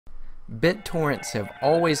BitTorrents have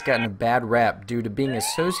always gotten a bad rap due to being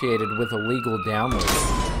associated with illegal downloading.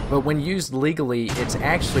 But when used legally, it's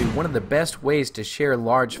actually one of the best ways to share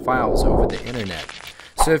large files over the internet.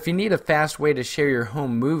 So if you need a fast way to share your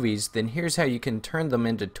home movies, then here's how you can turn them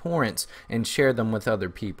into torrents and share them with other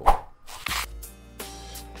people.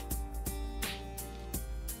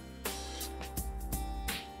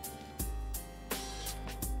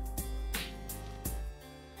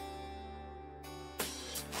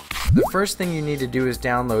 The first thing you need to do is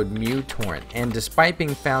download µTorrent, and despite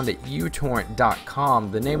being found at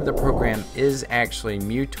uTorrent.com, the name of the program is actually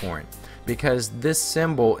µTorrent because this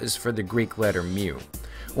symbol is for the Greek letter mu.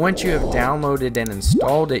 Once you have downloaded and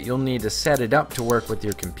installed it, you'll need to set it up to work with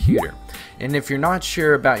your computer. And if you're not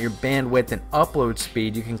sure about your bandwidth and upload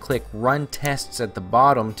speed, you can click Run Tests at the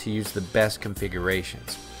bottom to use the best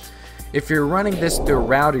configurations. If you're running this through a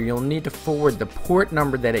router, you'll need to forward the port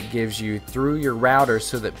number that it gives you through your router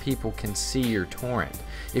so that people can see your torrent.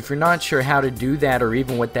 If you're not sure how to do that or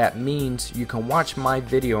even what that means, you can watch my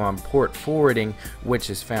video on port forwarding, which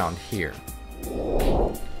is found here.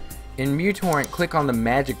 In µTorrent, click on the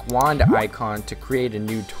magic wand icon to create a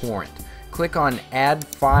new torrent. Click on Add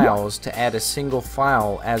Files to add a single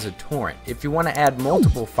file as a torrent. If you want to add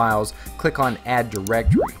multiple files, click on Add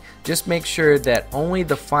Directory. Just make sure that only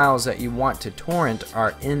the files that you want to torrent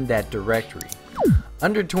are in that directory.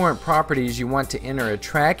 Under torrent properties, you want to enter a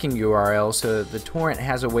tracking URL so that the torrent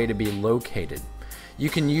has a way to be located. You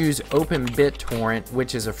can use OpenBitTorrent,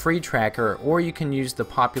 which is a free tracker, or you can use the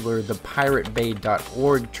popular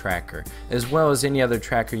thepiratebay.org tracker, as well as any other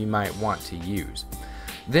tracker you might want to use.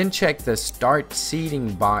 Then check the Start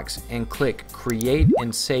Seeding box and click Create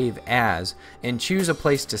and Save As, and choose a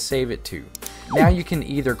place to save it to. Now you can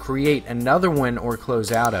either create another one or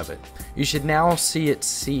close out of it. You should now see it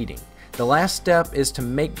seeding. The last step is to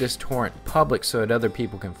make this torrent public so that other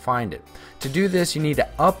people can find it. To do this, you need to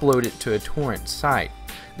upload it to a torrent site.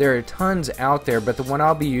 There are tons out there, but the one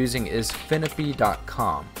I'll be using is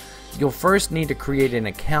Finippy.com. You'll first need to create an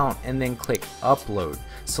account and then click Upload.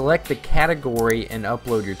 Select the category and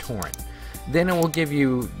upload your torrent. Then it will give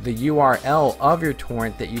you the URL of your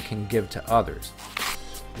torrent that you can give to others.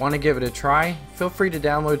 Want to give it a try? Feel free to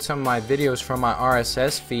download some of my videos from my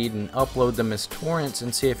RSS feed and upload them as torrents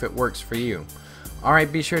and see if it works for you.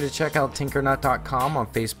 Alright, be sure to check out Tinkernut.com on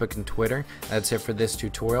Facebook and Twitter. That's it for this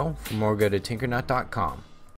tutorial. For more, go to Tinkernut.com.